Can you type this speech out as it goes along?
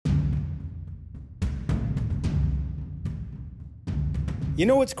You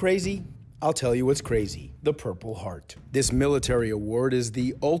know what's crazy? I'll tell you what's crazy. The Purple Heart. This military award is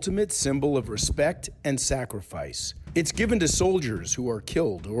the ultimate symbol of respect and sacrifice. It's given to soldiers who are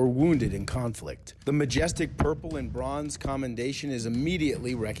killed or wounded in conflict. The majestic purple and bronze commendation is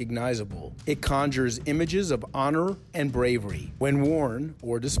immediately recognizable. It conjures images of honor and bravery. When worn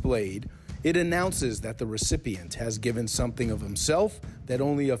or displayed, it announces that the recipient has given something of himself that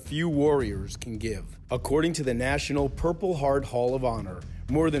only a few warriors can give. According to the National Purple Heart Hall of Honor,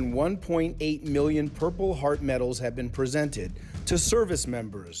 more than 1.8 million Purple Heart medals have been presented to service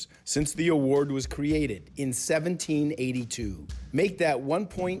members since the award was created in 1782. Make that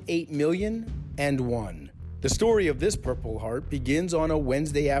 1.8 million and one. The story of this Purple Heart begins on a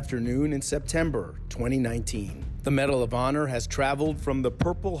Wednesday afternoon in September 2019. The Medal of Honor has traveled from the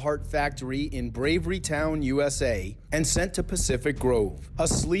Purple Heart factory in Bravery Town, USA, and sent to Pacific Grove, a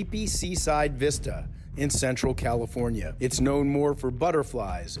sleepy seaside vista in Central California. It's known more for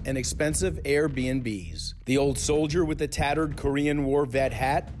butterflies and expensive Airbnbs. The old soldier with the tattered Korean War vet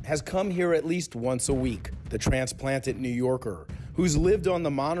hat has come here at least once a week. The transplanted New Yorker, who's lived on the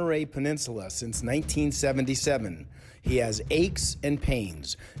Monterey Peninsula since 1977. He has aches and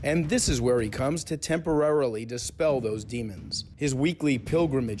pains, and this is where he comes to temporarily dispel those demons. His weekly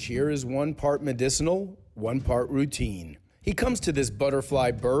pilgrimage here is one part medicinal, one part routine. He comes to this butterfly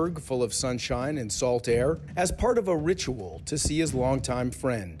burg full of sunshine and salt air as part of a ritual to see his longtime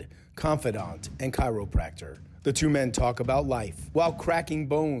friend, confidant, and chiropractor. The two men talk about life while cracking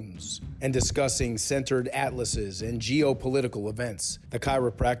bones and discussing centered atlases and geopolitical events. The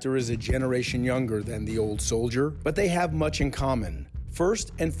chiropractor is a generation younger than the old soldier, but they have much in common.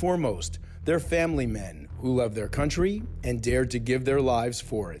 First and foremost, they're family men who love their country and dared to give their lives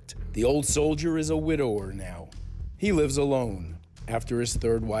for it. The old soldier is a widower now. He lives alone after his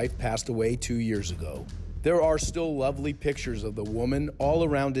third wife passed away 2 years ago. There are still lovely pictures of the woman all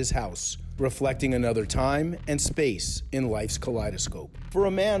around his house, reflecting another time and space in life's kaleidoscope. For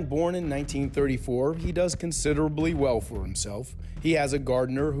a man born in 1934, he does considerably well for himself. He has a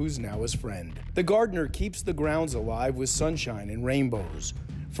gardener who's now his friend. The gardener keeps the grounds alive with sunshine and rainbows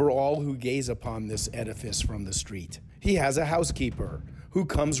for all who gaze upon this edifice from the street. He has a housekeeper who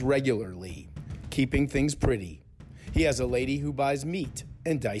comes regularly, keeping things pretty. He has a lady who buys meat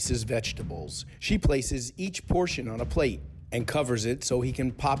and dices vegetables. She places each portion on a plate and covers it so he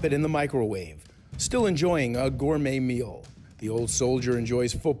can pop it in the microwave, still enjoying a gourmet meal. The old soldier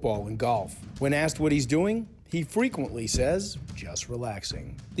enjoys football and golf. When asked what he's doing, he frequently says, just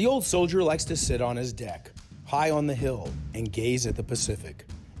relaxing. The old soldier likes to sit on his deck, high on the hill, and gaze at the Pacific.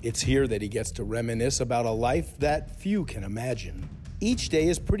 It's here that he gets to reminisce about a life that few can imagine. Each day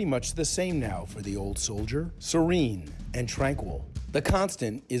is pretty much the same now for the old soldier, serene and tranquil. The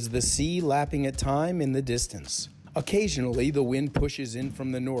constant is the sea lapping at time in the distance. Occasionally, the wind pushes in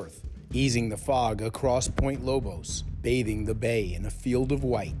from the north, easing the fog across Point Lobos, bathing the bay in a field of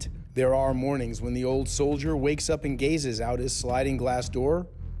white. There are mornings when the old soldier wakes up and gazes out his sliding glass door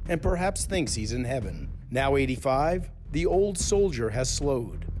and perhaps thinks he's in heaven. Now 85, the old soldier has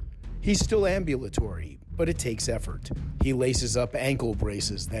slowed. He's still ambulatory, but it takes effort. He laces up ankle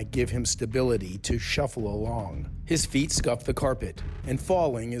braces that give him stability to shuffle along. His feet scuff the carpet, and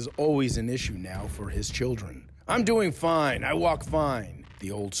falling is always an issue now for his children. I'm doing fine, I walk fine,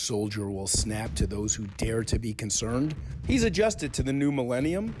 the old soldier will snap to those who dare to be concerned. He's adjusted to the new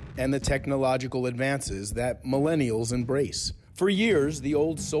millennium and the technological advances that millennials embrace. For years, the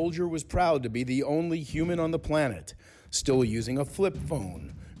old soldier was proud to be the only human on the planet still using a flip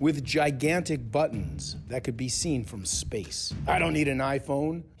phone with gigantic buttons that could be seen from space. I don't need an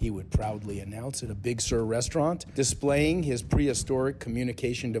iPhone, he would proudly announce at a Big Sur restaurant, displaying his prehistoric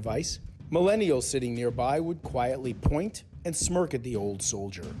communication device. Millennials sitting nearby would quietly point and smirk at the old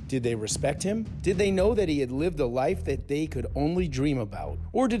soldier. Did they respect him? Did they know that he had lived a life that they could only dream about?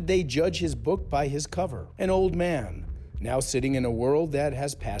 Or did they judge his book by his cover? An old man, now sitting in a world that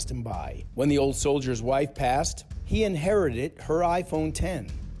has passed him by. When the old soldier's wife passed, he inherited her iPhone 10.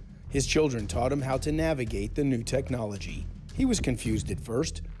 His children taught him how to navigate the new technology. He was confused at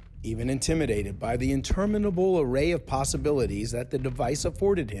first, even intimidated by the interminable array of possibilities that the device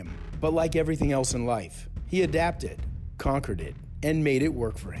afforded him. But like everything else in life, he adapted, conquered it, and made it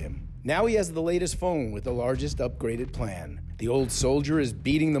work for him. Now he has the latest phone with the largest upgraded plan. The old soldier is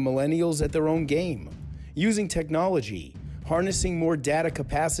beating the millennials at their own game, using technology, harnessing more data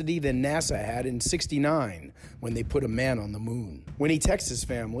capacity than NASA had in '69 when they put a man on the moon. When he texts his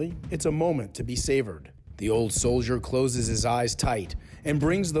family, it's a moment to be savored. The old soldier closes his eyes tight and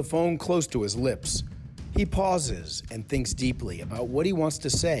brings the phone close to his lips. He pauses and thinks deeply about what he wants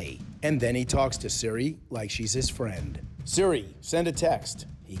to say, and then he talks to Siri like she's his friend. "Siri, send a text,"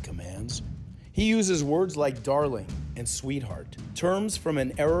 he commands. He uses words like darling and sweetheart, terms from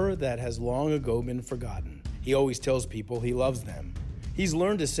an era that has long ago been forgotten. He always tells people he loves them. He's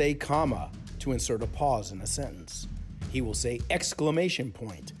learned to say comma to insert a pause in a sentence. He will say exclamation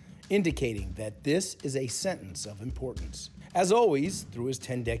point, indicating that this is a sentence of importance. As always, through his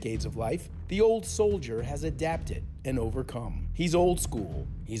 10 decades of life, the old soldier has adapted and overcome. He's old school.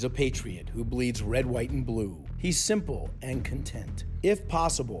 He's a patriot who bleeds red, white, and blue. He's simple and content. If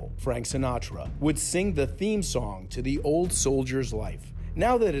possible, Frank Sinatra would sing the theme song to the old soldier's life.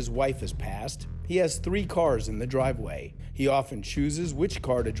 Now that his wife has passed, he has 3 cars in the driveway. He often chooses which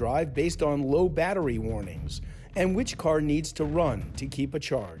car to drive based on low battery warnings and which car needs to run to keep a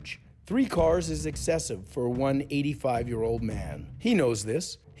charge. 3 cars is excessive for one 85-year-old man. He knows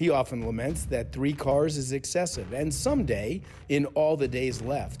this. He often laments that 3 cars is excessive, and someday, in all the days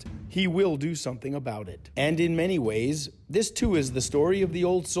left, he will do something about it. And in many ways, this too is the story of the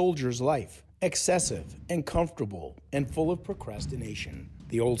old soldier's life. Excessive and comfortable and full of procrastination.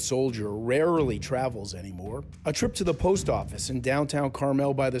 The old soldier rarely travels anymore. A trip to the post office in downtown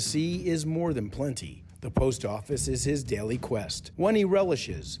Carmel by the Sea is more than plenty. The post office is his daily quest, one he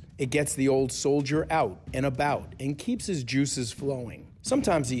relishes. It gets the old soldier out and about and keeps his juices flowing.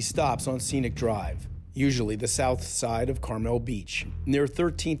 Sometimes he stops on Scenic Drive, usually the south side of Carmel Beach, near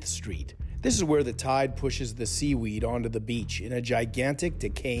 13th Street. This is where the tide pushes the seaweed onto the beach in a gigantic,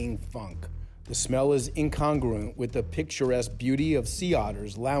 decaying funk. The smell is incongruent with the picturesque beauty of sea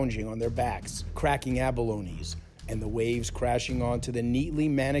otters lounging on their backs, cracking abalones, and the waves crashing onto the neatly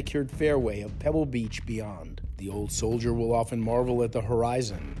manicured fairway of Pebble Beach beyond. The old soldier will often marvel at the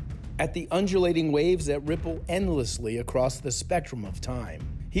horizon, at the undulating waves that ripple endlessly across the spectrum of time.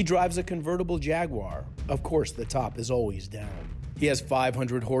 He drives a convertible Jaguar. Of course, the top is always down. He has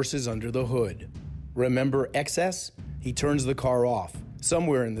 500 horses under the hood. Remember excess? He turns the car off.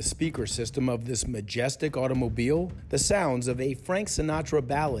 Somewhere in the speaker system of this majestic automobile, the sounds of a Frank Sinatra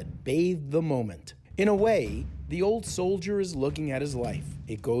ballad bathe the moment. In a way, the old soldier is looking at his life.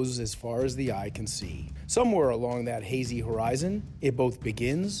 It goes as far as the eye can see. Somewhere along that hazy horizon, it both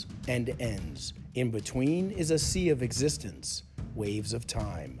begins and ends. In between is a sea of existence, waves of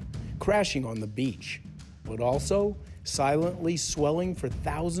time, crashing on the beach, but also silently swelling for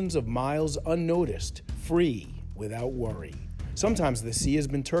thousands of miles unnoticed, free, without worry. Sometimes the sea has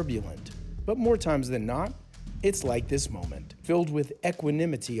been turbulent, but more times than not, it's like this moment, filled with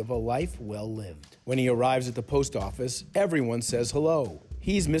equanimity of a life well lived. When he arrives at the post office, everyone says hello.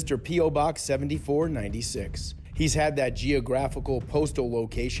 He's Mr. P.O. Box 7496. He's had that geographical postal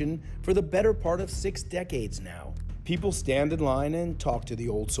location for the better part of 6 decades now. People stand in line and talk to the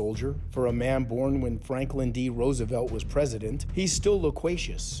old soldier. For a man born when Franklin D. Roosevelt was president, he's still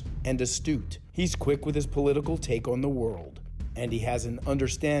loquacious and astute. He's quick with his political take on the world, and he has an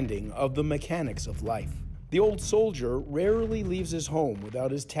understanding of the mechanics of life. The old soldier rarely leaves his home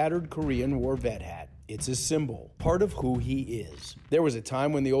without his tattered Korean War vet hat. It's his symbol, part of who he is. There was a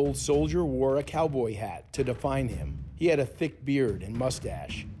time when the old soldier wore a cowboy hat to define him. He had a thick beard and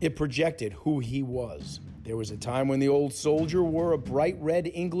mustache. It projected who he was. There was a time when the old soldier wore a bright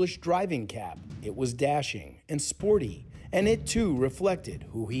red English driving cap. It was dashing and sporty, and it too reflected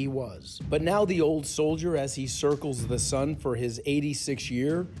who he was. But now the old soldier, as he circles the sun for his 86th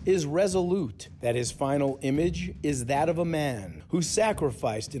year, is resolute that his final image is that of a man who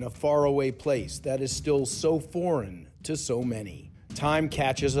sacrificed in a faraway place that is still so foreign to so many. Time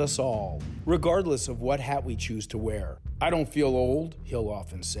catches us all, regardless of what hat we choose to wear. "I don't feel old," he'll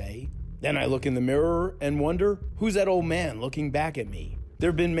often say. Then I look in the mirror and wonder, who's that old man looking back at me? There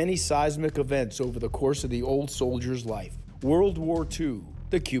have been many seismic events over the course of the old soldier's life. World War II,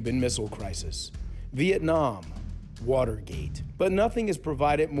 the Cuban Missile Crisis, Vietnam, Watergate. But nothing has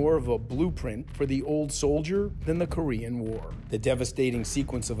provided more of a blueprint for the old soldier than the Korean War. The devastating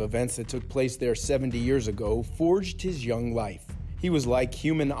sequence of events that took place there 70 years ago forged his young life. He was like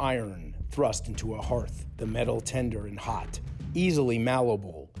human iron thrust into a hearth, the metal tender and hot, easily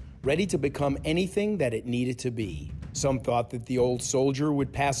malleable, ready to become anything that it needed to be. Some thought that the old soldier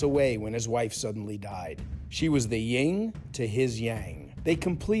would pass away when his wife suddenly died. She was the yin to his yang. They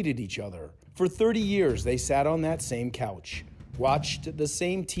completed each other. For 30 years, they sat on that same couch, watched the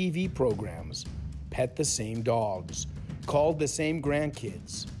same TV programs, pet the same dogs, called the same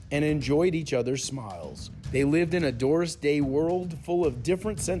grandkids, and enjoyed each other's smiles. They lived in a Doris Day world full of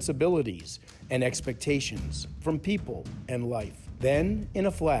different sensibilities and expectations from people and life. Then, in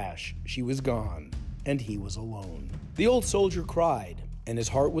a flash, she was gone, and he was alone. The old soldier cried, and his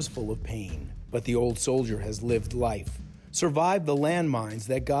heart was full of pain. But the old soldier has lived life, survived the landmines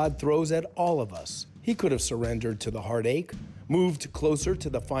that God throws at all of us, He could have surrendered to the heartache, moved closer to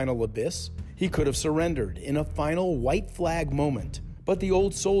the final abyss. He could have surrendered in a final white flag moment. But the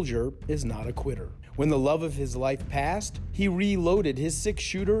old soldier is not a quitter. When the love of his life passed, he reloaded his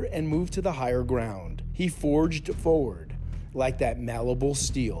six-shooter and moved to the higher ground. He forged forward, like that malleable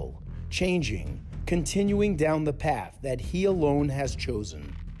steel, changing, continuing down the path that he alone has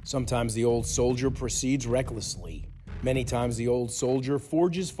chosen. Sometimes the old soldier proceeds recklessly. Many times the old soldier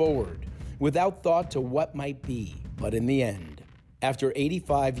forges forward, without thought to what might be. But in the end, after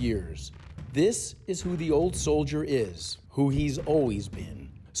 85 years, this is who the old soldier is, who he's always been.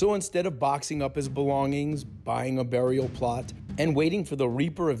 So instead of boxing up his belongings, buying a burial plot, and waiting for the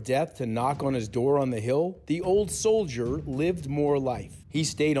reaper of death to knock on his door on the hill, the old soldier lived more life. He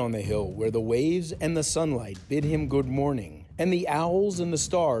stayed on the hill where the waves and the sunlight bid him good morning, and the owls and the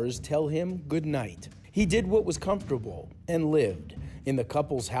stars tell him good night. He did what was comfortable and lived in the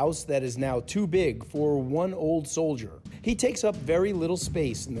couple's house that is now too big for one old soldier. He takes up very little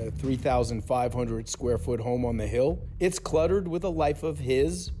space in the 3,500 square foot home on the hill. It's cluttered with a life of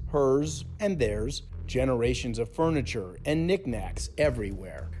his, hers, and theirs. Generations of furniture and knickknacks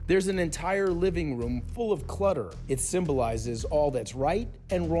everywhere. There's an entire living room full of clutter. It symbolizes all that's right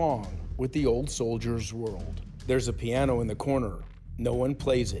and wrong with the old soldier's world. There's a piano in the corner. No one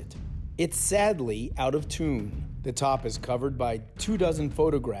plays it. It's sadly out of tune. The top is covered by 24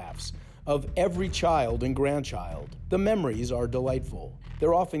 photographs of every child and grandchild. The memories are delightful.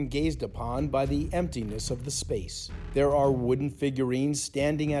 They're often gazed upon by the emptiness of the space. There are wooden figurines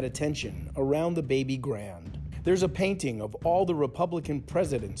standing at attention around the baby grand. There's a painting of all the Republican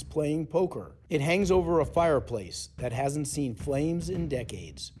presidents playing poker. It hangs over a fireplace that hasn't seen flames in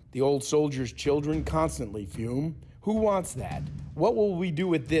decades. The old soldier's children constantly fume. Who wants that? What will we do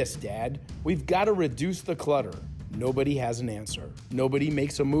with this, Dad? We've got to reduce the clutter. Nobody has an answer. Nobody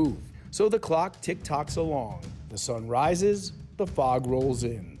makes a move. So the clock tick-tocks along. The sun rises, the fog rolls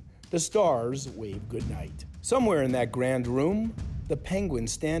in. The stars wave goodnight. Somewhere in that grand room, the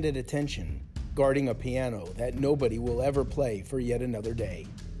penguins stand at attention, guarding a piano that nobody will ever play for yet another day.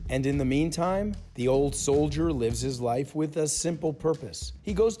 And in the meantime, the old soldier lives his life with a simple purpose.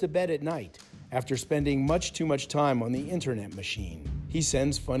 He goes to bed at night after spending much too much time on the internet machine. He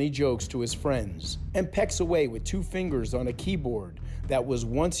sends funny jokes to his friends and pecks away with 2 fingers on a keyboard that was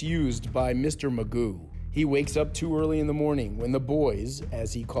once used by Mr. Magoo. He wakes up too early in the morning when the boys,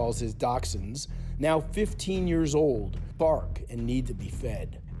 as he calls his dachshunds, now 15 years old, bark and need to be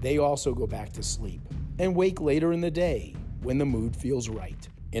fed. They also go back to sleep and wake later in the day when the mood feels right.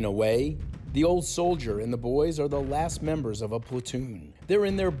 In a way, the old soldier and the boys are the last members of a platoon. They're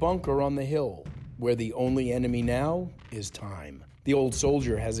in their bunker on the hill, where the only enemy now is time. The old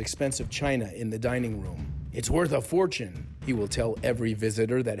soldier has expensive china in the dining room. It's worth a fortune, he will tell every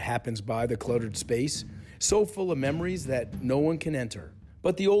visitor that happens by the cluttered space, so full of memories that no one can enter.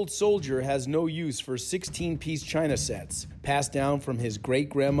 But the old soldier has no use for 16-piece china sets passed down from his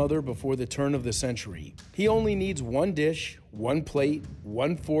great-grandmother before the turn of the century. He only needs 1 dish, 1 plate,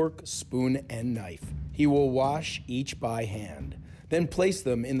 1 fork, spoon, and knife. He will wash each by hand, then place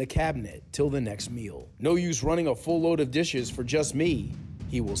them in the cabinet till the next meal. No use running a full load of dishes for just me,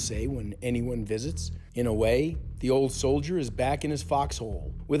 he will say when anyone visits. In a way, the old soldier is back in his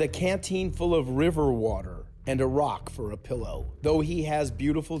foxhole with a canteen full of river water and a rock for a pillow, though he has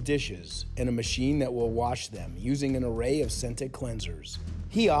beautiful dishes and a machine that will wash them using an array of scented cleansers.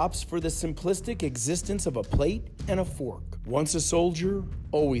 He opts for the simplistic existence of a plate and a fork. Once a soldier,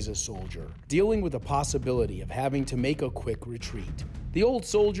 always a soldier, dealing with the possibility of having to make a quick retreat. The old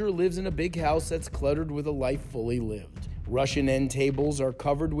soldier lives in a big house that's cluttered with a life fully lived. Russian end tables are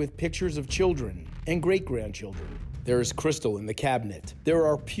covered with pictures of children and great-grandchildren. There is crystal in the cabinet. There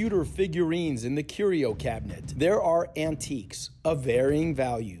are pewter figurines in the curio cabinet. There are antiques of varying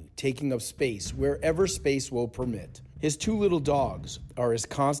value, taking up space wherever space will permit. His 2 little dogs are his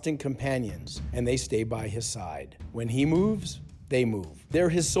constant companions, and they stay by his side. When he moves, they move. They're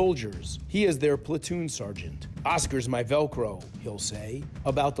his soldiers. He is their platoon sergeant. Oscar's my Velcro, he'll say,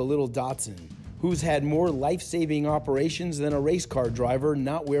 about the little Dachshund, who's had more life-saving operations than a race car driver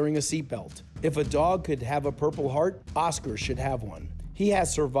not wearing a seatbelt. If a dog could have a Purple Heart, Oscar should have one. He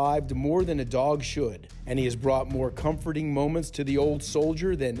has survived more than a dog should, and he has brought more comforting moments to the old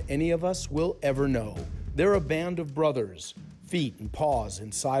soldier than any of us will ever know. They're a band of brothers, feet and paws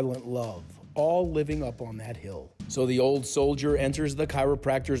in silent love, all living up on that hill. So the old soldier enters the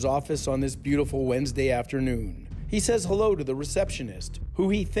chiropractor's office on this beautiful Wednesday afternoon. He says hello to the receptionist, who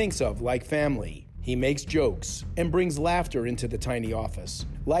he thinks of like family. He makes jokes and brings laughter into the tiny office,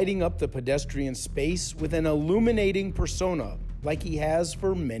 lighting up the pedestrian space with an illuminating persona like he has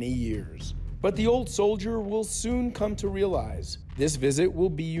for many years. But the old soldier will soon come to realize this visit will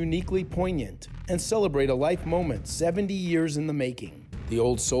be uniquely poignant and celebrate a life moment 70 years in the making. The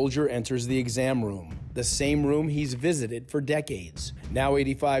old soldier enters the exam room, the same room he's visited for decades. Now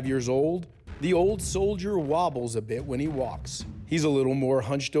 85 years old, the old soldier wobbles a bit when he walks. He's a little more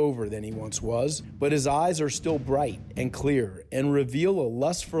hunched over than he once was, but his eyes are still bright and clear and reveal a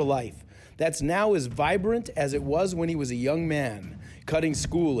lust for life that's now as vibrant as it was when he was a young man, cutting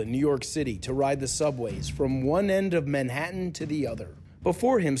school in New York City to ride the subways from one end of Manhattan to the other.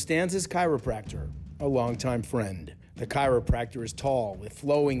 Before him stands his chiropractor, a longtime friend. The chiropractor is tall, with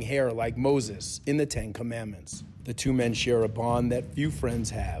flowing hair like Moses in the Ten Commandments. The two men share a bond that few friends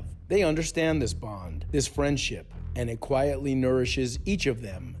have. They understand this bond, this friendship, and it quietly nourishes each of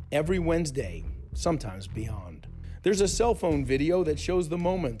them every Wednesday, sometimes beyond. There's a cell phone video that shows the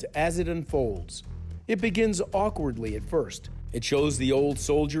moment as it unfolds. It begins awkwardly at first. It shows the old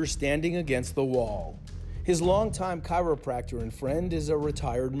soldier standing against the wall. His longtime chiropractor and friend is a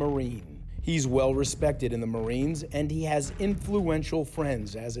retired Marine. He's well respected in the Marines, and he has influential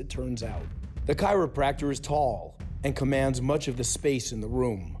friends, as it turns out. The chiropractor is tall and commands much of the space in the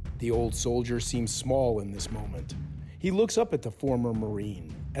room. The old soldier seems small in this moment. He looks up at the former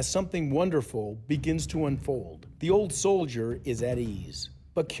Marine as something wonderful begins to unfold. The old soldier is at ease,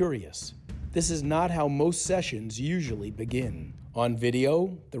 but curious. This is not how most sessions usually begin. On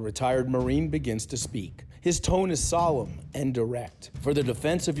video, the retired Marine begins to speak. His tone is solemn and direct. For the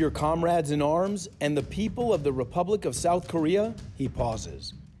defense of your comrades in arms and the people of the Republic of South Korea, he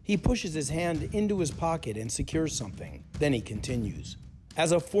pauses. He pushes his hand into his pocket and secures something. Then he continues.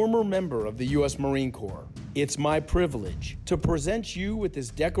 As a former member of the U.S. Marine Corps, it's my privilege to present you with this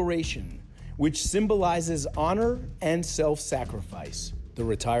decoration, which symbolizes honor and self-sacrifice. The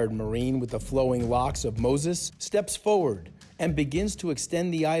retired Marine with the flowing locks of Moses steps forward and begins to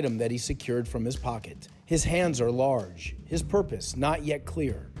extend the item that he secured from his pocket. His hands are large, his purpose not yet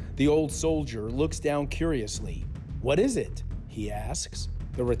clear. The old soldier looks down curiously. "What is it?" he asks.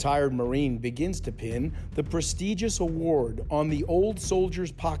 The retired Marine begins to pin the prestigious award on the old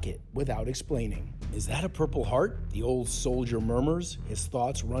soldier's pocket without explaining. "Is that a Purple Heart?" the old soldier murmurs, his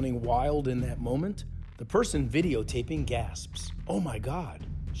thoughts running wild in that moment. The person videotaping gasps. "Oh my God,"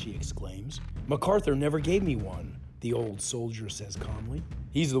 she exclaims. "MacArthur never gave me one," the old soldier says calmly.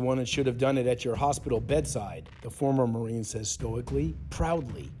 "He's the one that should have done it at your hospital bedside," the former Marine says stoically,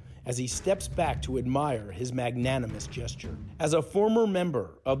 proudly, as he steps back to admire his magnanimous gesture. "As a former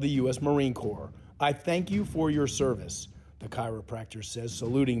member of the U.S. Marine Corps, I thank you for your service," the chiropractor says,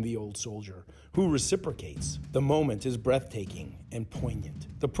 saluting the old soldier, who reciprocates. The moment is breathtaking and poignant.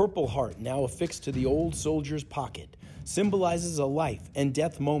 The Purple Heart, now affixed to the old soldier's pocket, symbolizes a life and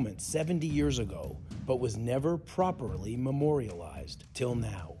death moment 70 years ago, but was never properly memorialized till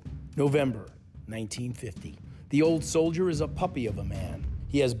now. November 1950. The old soldier is a puppy of a man.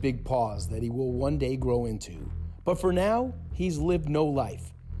 He has big paws that he will one day grow into. But for now, he's lived no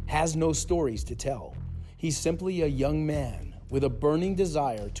life, has no stories to tell. He's simply a young man with a burning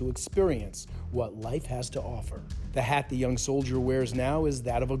desire to experience what life has to offer. The hat the young soldier wears now is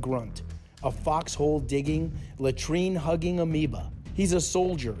that of a grunt, a foxhole-digging, latrine-hugging amoeba. He's a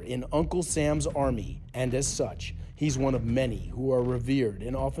soldier in Uncle Sam's army, and as such, he's one of many who are revered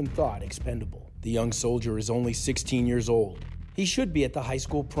and often thought expendable. The young soldier is only 16 years old. He should be at the high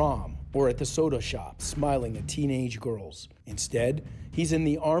school prom or at the soda shop smiling at teenage girls. Instead, he's in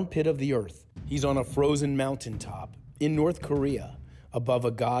the armpit of the earth. He's on a frozen mountaintop in North Korea, above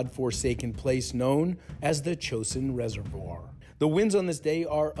a God-forsaken place known as the Chosin Reservoir. The winds on this day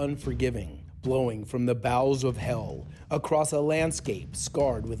are unforgiving, blowing from the bowels of hell across a landscape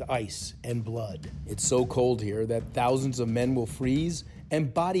scarred with ice and blood. It's so cold here that thousands of men will freeze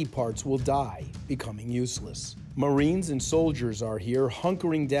and body parts will die, becoming useless. Marines and soldiers are here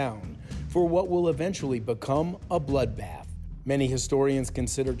hunkering down for what will eventually become a bloodbath. Many historians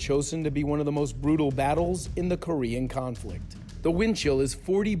consider Chosin to be one of the most brutal battles in the Korean conflict. The wind chill is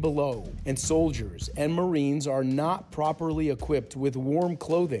 40 below, and soldiers and Marines are not properly equipped with warm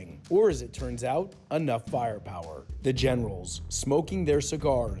clothing, or as it turns out, enough firepower. The generals, smoking their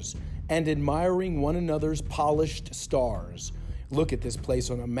cigars and admiring one another's polished stars, look at this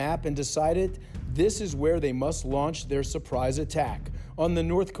place on a map and decided this is where they must launch their surprise attack on the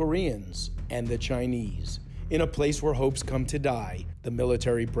North Koreans and the Chinese. In a place where hopes come to die, the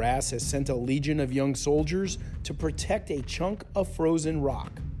military brass has sent a legion of young soldiers to protect a chunk of frozen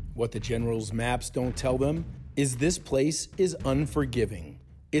rock. What the generals' maps don't tell them is this place is unforgiving.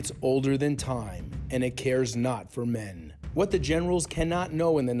 It's older than time, and it cares not for men. What the generals cannot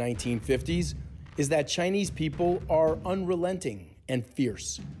know in the 1950s is that Chinese people are unrelenting and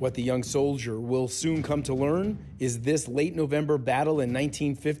fierce. What the young soldier will soon come to learn is this late November battle in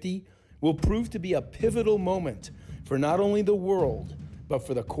 1950 will prove to be a pivotal moment for not only the world, but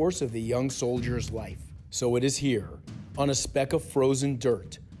for the course of the young soldier's life. So it is here, on a speck of frozen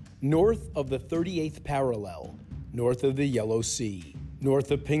dirt, north of the 38th parallel, north of the Yellow Sea,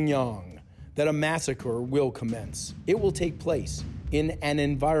 north of Pyongyang, that a massacre will commence. It will take place in an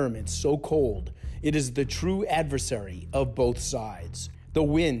environment so cold, it is the true adversary of both sides. The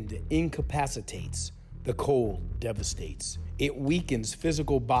wind incapacitates, the cold devastates. It weakens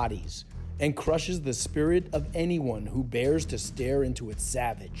physical bodies and crushes the spirit of anyone who dares to stare into its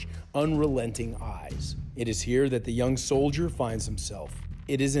savage, unrelenting eyes. It is here that the young soldier finds himself.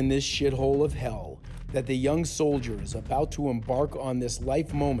 It is in this shithole of hell that the young soldier is about to embark on this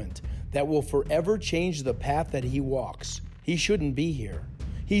life moment that will forever change the path that he walks. He shouldn't be here.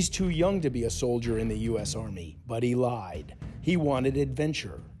 He's too young to be a soldier in the U.S. Army, but he lied. He wanted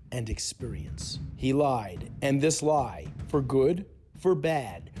adventure and experience. He lied, and this lie, for good, for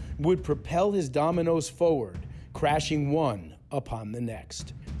bad, would propel his dominoes forward, crashing one upon the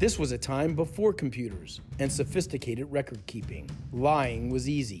next. This was a time before computers and sophisticated record keeping. Lying was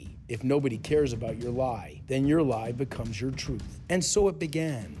easy. If nobody cares about your lie, then your lie becomes your truth. And so it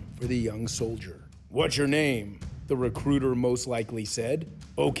began for the young soldier. "What's your name?" the recruiter most likely said.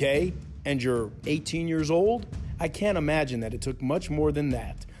 "Okay, and you're 18 years old?" I can't imagine that it took much more than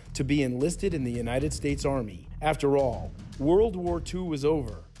that to be enlisted in the United States Army. After all, World War II was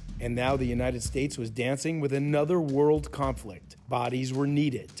over, and now the United States was dancing with another world conflict. Bodies were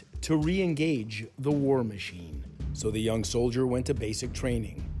needed to re-engage the war machine. So the young soldier went to basic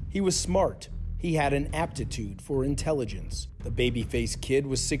training. He was smart. He had an aptitude for intelligence. The baby-faced kid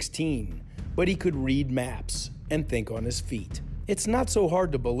was 16, but he could read maps and think on his feet. It's not so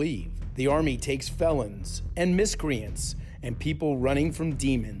hard to believe. The Army takes felons and miscreants and people running from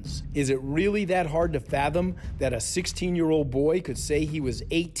demons. Is it really that hard to fathom that a 16-year-old boy could say he was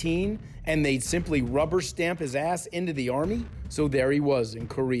 18 and they'd simply rubber stamp his ass into the Army? So there he was in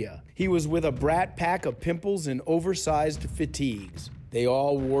Korea. He was with a brat pack of pimples and oversized fatigues. They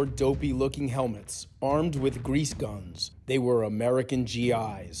all wore dopey-looking helmets, armed with grease guns. They were American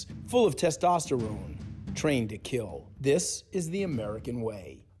GIs, full of testosterone, trained to kill. This is the American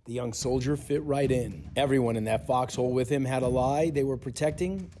way. The young soldier fit right in. Everyone in that foxhole with him had a lie they were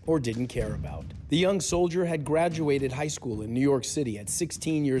protecting or didn't care about. The young soldier had graduated high school in New York City at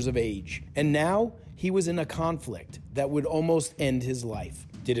 16 years of age, and now he was in a conflict that would almost end his life.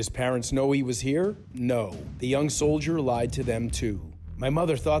 Did his parents know he was here? No. The young soldier lied to them too. "My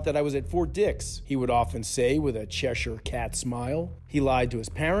mother thought that I was at Fort Dix," he would often say with a Cheshire cat smile. He lied to his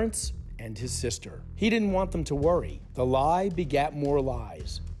parents and his sister. He didn't want them to worry. The lie begat more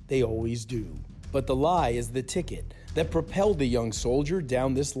lies. They always do. But the lie is the ticket that propelled the young soldier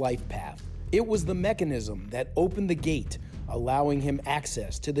down this life path. It was the mechanism that opened the gate, allowing him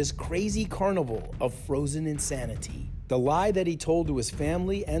access to this crazy carnival of frozen insanity. The lie that he told to his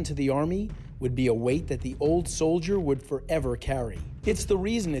family and to the Army would be a weight that the old soldier would forever carry. It's the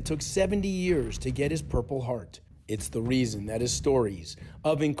reason it took 70 years to get his Purple Heart. It's the reason that his stories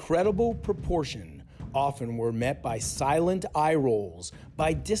of incredible proportion often were met by silent eye rolls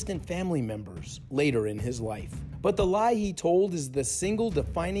by distant family members later in his life. But the lie he told is the single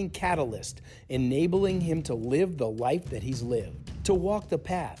defining catalyst enabling him to live the life that he's lived, to walk the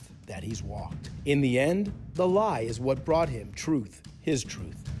path that he's walked. In the end, the lie is what brought him truth, his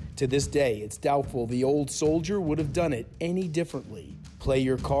truth. To this day, it's doubtful the old soldier would have done it any differently. Play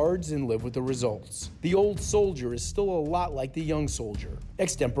your cards and live with the results. The old soldier is still a lot like the young soldier,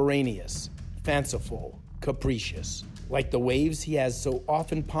 extemporaneous, fanciful, capricious, like the waves he has so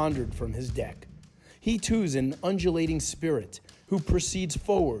often pondered from his deck. He too's an undulating spirit who proceeds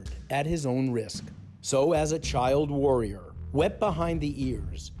forward at his own risk. So as a child warrior, wet behind the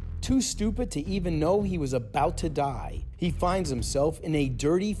ears, too stupid to even know he was about to die, he finds himself in a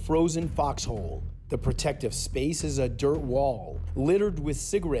dirty, frozen foxhole. The protective space is a dirt wall, littered with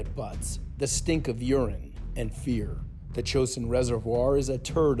cigarette butts, the stink of urine, and fear. The Chosin Reservoir is a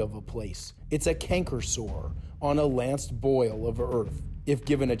turd of a place. It's a canker sore on a lanced boil of earth. If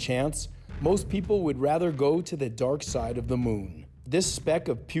given a chance, most people would rather go to the dark side of the moon. This speck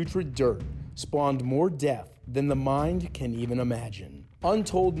of putrid dirt spawned more death than the mind can even imagine.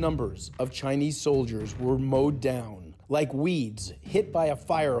 Untold numbers of Chinese soldiers were mowed down, like weeds hit by a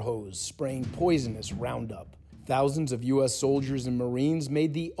fire hose spraying poisonous Roundup. Thousands of U.S. soldiers and Marines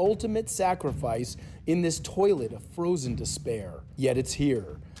made the ultimate sacrifice in this toilet of frozen despair. Yet it's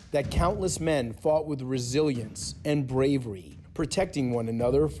here that countless men fought with resilience and bravery, protecting one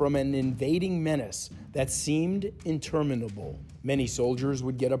another from an invading menace that seemed interminable. Many soldiers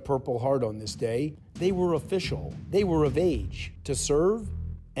would get a Purple Heart on this day. They were official. They were of age to serve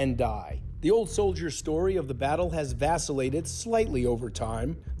and die. The old soldier's story of the battle has vacillated slightly over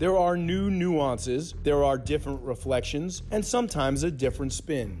time. There are new nuances, there are different reflections, and sometimes a different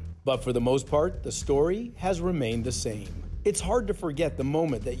spin. But for the most part, the story has remained the same. It's hard to forget the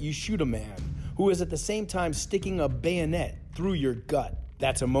moment that you shoot a man who is at the same time sticking a bayonet through your gut.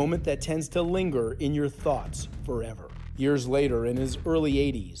 That's a moment that tends to linger in your thoughts forever. Years later, in his early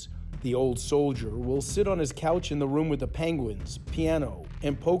 80s, the old soldier will sit on his couch in the room with the Penguins, piano,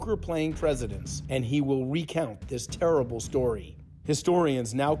 and poker-playing presidents, and he will recount this terrible story.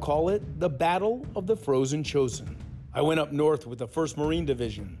 Historians now call it the Battle of the Frozen Chosin. I went up north with the 1st Marine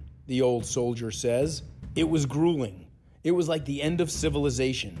Division, the old soldier says. It was grueling. It was like the end of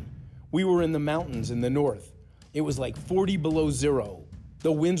civilization. We were in the mountains in the north. It was like 40 below zero.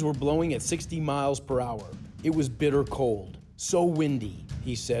 The winds were blowing at 60 miles per hour. It was bitter cold. So windy,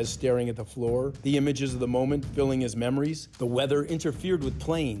 he says, staring at the floor, the images of the moment filling his memories. The weather interfered with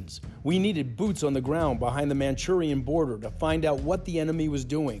planes. We needed boots on the ground behind the Manchurian border to find out what the enemy was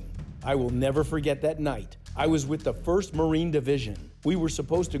doing. I will never forget that night. I was with the 1st Marine Division. We were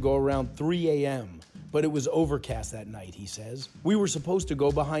supposed to go around 3 a.m., but it was overcast that night, he says. We were supposed to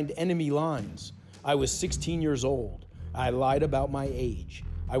go behind enemy lines. I was 16 years old. I lied about my age.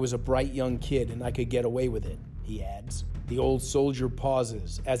 I was a bright young kid and I could get away with it, he adds. The old soldier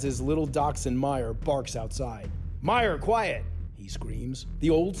pauses as his little dachshund Meyer barks outside. Meyer, quiet, he screams. The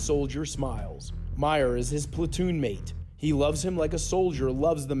old soldier smiles. Meyer is his platoon mate. He loves him like a soldier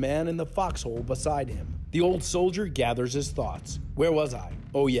loves the man in the foxhole beside him. The old soldier gathers his thoughts. Where was I?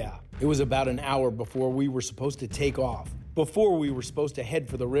 Oh yeah, it was about an hour before we were supposed to take off, before we were supposed to head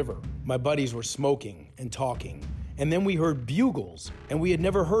for the river. My buddies were smoking and talking, and then we heard bugles, and we had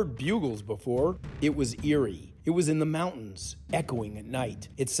never heard bugles before. It was eerie. It was in the mountains, echoing at night.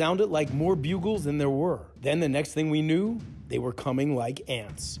 It sounded like more bugles than there were. Then the next thing we knew, they were coming like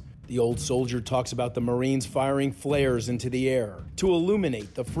ants. The old soldier talks about the Marines firing flares into the air to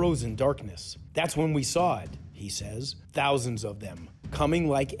illuminate the frozen darkness. That's when we saw it, he says. Thousands of them, coming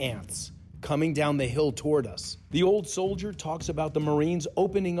like ants, coming down the hill toward us. The old soldier talks about the Marines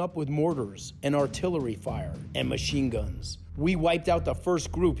opening up with mortars and artillery fire and machine guns. We wiped out the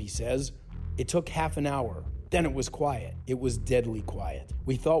first group, he says. It took half an hour. Then it was quiet. It was deadly quiet.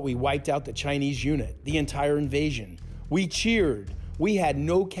 We thought we wiped out the Chinese unit, the entire invasion. We cheered. We had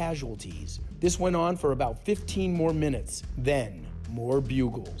no casualties. This went on for about 15 more minutes. Then, more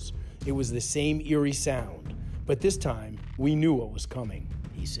bugles. It was the same eerie sound. But this time, we knew what was coming,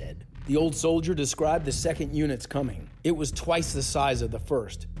 he said. The old soldier described the second unit's coming. It was twice the size of the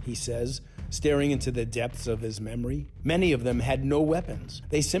first, he says, staring into the depths of his memory. Many of them had no weapons.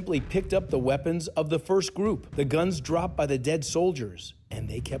 They simply picked up the weapons of the first group, the guns dropped by the dead soldiers, and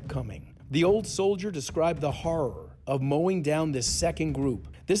they kept coming. The old soldier described the horror of mowing down this second group.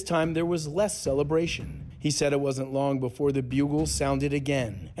 This time there was less celebration. He said it wasn't long before the bugles sounded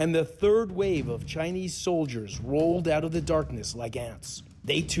again, and the third wave of Chinese soldiers rolled out of the darkness like ants.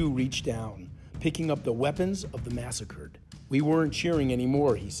 They too reached down, picking up the weapons of the massacred. We weren't cheering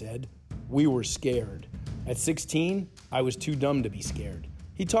anymore, he said. We were scared. At 16, I was too dumb to be scared.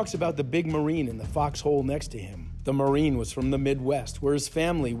 He talks about the big Marine in the foxhole next to him. The Marine was from the Midwest, where his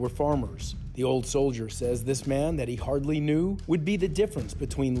family were farmers. The old soldier says this man that he hardly knew would be the difference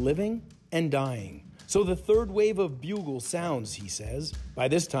between living and dying. So the third wave of bugle sounds, he says. By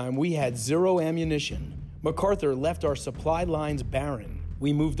this time, we had zero ammunition. MacArthur left our supply lines barren.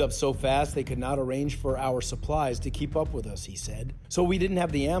 We moved up so fast they could not arrange for our supplies to keep up with us, he said. So we didn't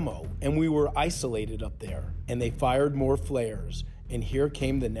have the ammo, and we were isolated up there. And they fired more flares. And here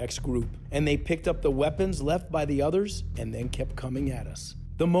came the next group. And they picked up the weapons left by the others and then kept coming at us.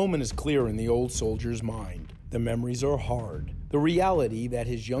 The moment is clear in the old soldier's mind. The memories are hard. The reality that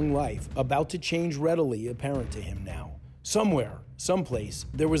his young life about to change readily apparent to him now. Somewhere, someplace,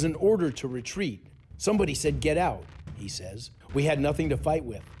 there was an order to retreat. Somebody said, "Get out," he says. We had nothing to fight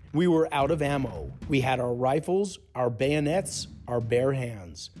with. We were out of ammo. We had our rifles, our bayonets, our bare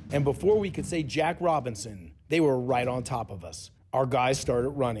hands. And before we could say Jack Robinson, they were right on top of us. Our guys started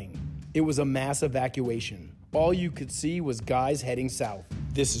running. It was a mass evacuation. All you could see was guys heading south.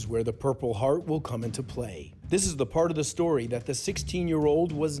 This is where the Purple Heart will come into play. This is the part of the story that the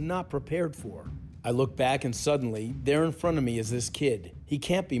 16-year-old was not prepared for. I look back and suddenly, there in front of me is this kid. He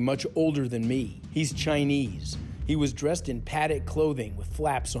can't be much older than me. He's Chinese. He was dressed in padded clothing with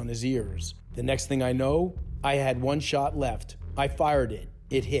flaps on his ears. The next thing I know, I had one shot left. I fired it,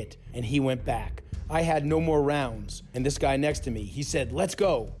 It hit, and he went back. I had no more rounds, and this guy next to me, he said, "Let's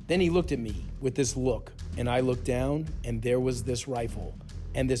go." Then he looked at me with this look, and I looked down, and there was this rifle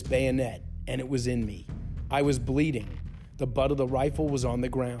and this bayonet, and it was in me. I was bleeding. The butt of the rifle was on the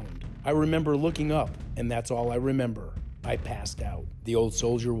ground. I remember looking up, and that's all I remember. I passed out. The old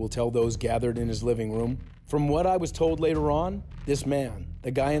soldier will tell those gathered in his living room. From what I was told later on, this man,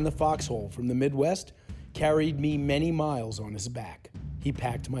 the guy in the foxhole from the Midwest, carried me many miles on his back. He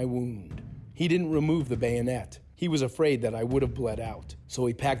packed my wound. He didn't remove the bayonet. He was afraid that I would have bled out, so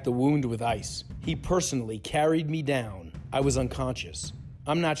he packed the wound with ice. He personally carried me down. I was unconscious.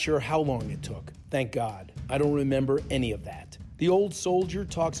 I'm not sure how long it took. Thank God. I don't remember any of that. The old soldier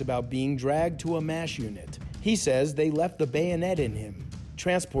talks about being dragged to a MASH unit. He says they left the bayonet in him,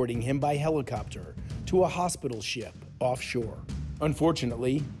 transporting him by helicopter to a hospital ship offshore.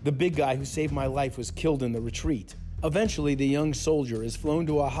 Unfortunately, the big guy who saved my life was killed in the retreat. Eventually, the young soldier is flown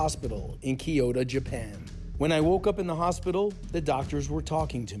to a hospital in Kyoto, Japan. When I woke up in the hospital, the doctors were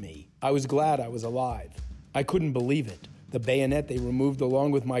talking to me. I was glad I was alive. I couldn't believe it. The bayonet they removed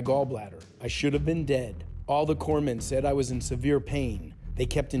along with my gallbladder. I should have been dead. All the corpsmen said I was in severe pain. They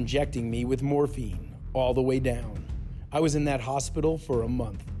kept injecting me with morphine all the way down. I was in that hospital for a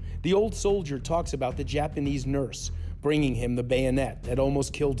month. The old soldier talks about the Japanese nurse bringing him the bayonet that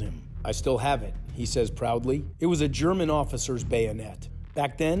almost killed him. I still have it, he says proudly. It was a German officer's bayonet.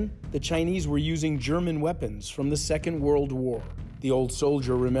 Back then, the Chinese were using German weapons from the Second World War. The old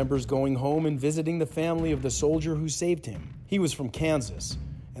soldier remembers going home and visiting the family of the soldier who saved him. He was from Kansas,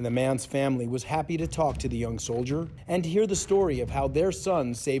 and the man's family was happy to talk to the young soldier and hear the story of how their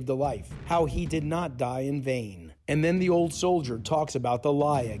son saved a life, how he did not die in vain. And then the old soldier talks about the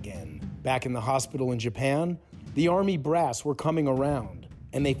lie again. Back in the hospital in Japan, the army brass were coming around,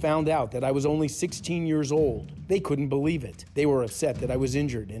 and they found out that I was only 16 years old. They couldn't believe it. They were upset that I was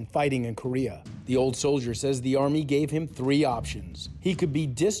injured and fighting in Korea. The old soldier says the army gave him 3 options. He could be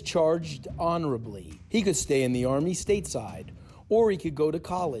discharged honorably. He could stay in the army stateside, or he could go to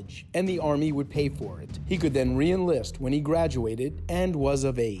college, and the army would pay for it. He could then re-enlist when he graduated and was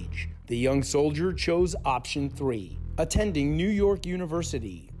of age. The young soldier chose option 3, attending New York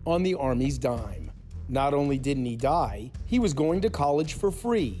University on the army's dime. Not only didn't he die, he was going to college for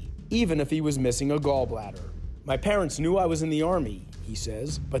free, even if he was missing a gallbladder. My parents knew I was in the army, he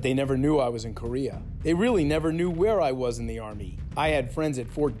says, but they never knew I was in Korea. They really never knew where I was in the army. I had friends at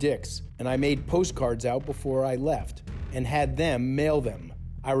Fort Dix, and I made postcards out before I left and had them mail them.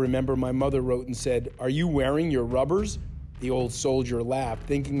 I remember my mother wrote and said, "Are you wearing your rubbers?" The old soldier laughed,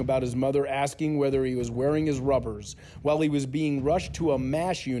 thinking about his mother asking whether he was wearing his rubbers while he was being rushed to a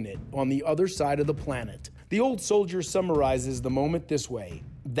MASH unit on the other side of the planet. The old soldier summarizes the moment this way: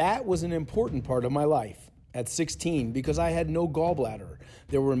 "That was an important part of my life. At 16, because I had no gallbladder,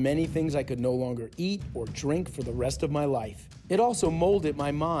 there were many things I could no longer eat or drink for the rest of my life. It also molded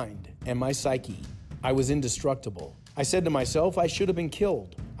my mind and my psyche. I was indestructible. I said to myself I should have been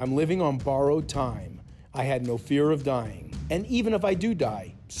killed. I'm living on borrowed time. I had no fear of dying. And even if I do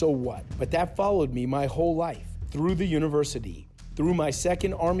die, so what? But that followed me my whole life, through the university, through my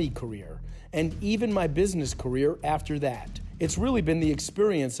second army career, and even my business career after that. It's really been the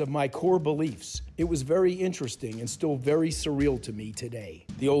experience of my core beliefs. It was very interesting and still very surreal to me today."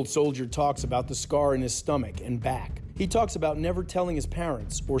 The old soldier talks about the scar in his stomach and back. He talks about never telling his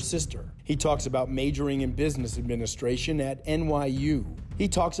parents or sister. He talks about majoring in business administration at NYU. He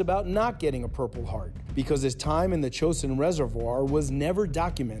talks about not getting a Purple Heart because his time in the Chosin Reservoir was never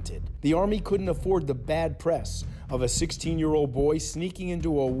documented. The Army couldn't afford the bad press of a 16-year-old boy sneaking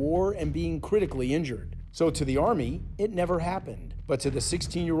into a war and being critically injured. So to the Army, it never happened. But to the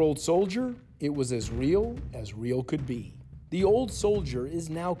 16-year-old soldier, it was as real could be. The old soldier is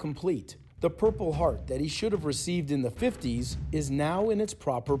now complete. The Purple Heart that he should have received in the 50s is now in its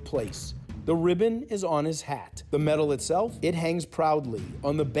proper place. The ribbon is on his hat. The medal itself, it hangs proudly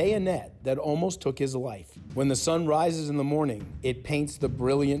on the bayonet that almost took his life. When the sun rises in the morning, it paints the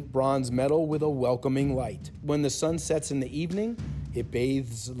brilliant bronze medal with a welcoming light. When the sun sets in the evening, it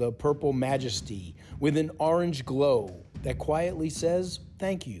bathes the purple majesty with an orange glow that quietly says,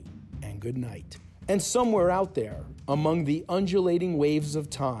 "Thank you and good night." And somewhere out there, among the undulating waves of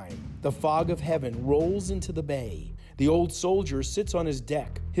time, the fog of heaven rolls into the bay. The old soldier sits on his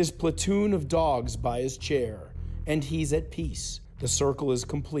deck, his platoon of dogs by his chair, and he's at peace. The circle is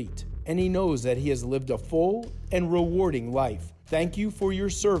complete, and he knows that he has lived a full and rewarding life. Thank you for your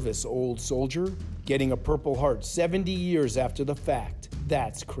service, old soldier. Getting a Purple Heart 70 years after the fact,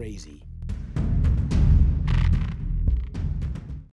 that's crazy.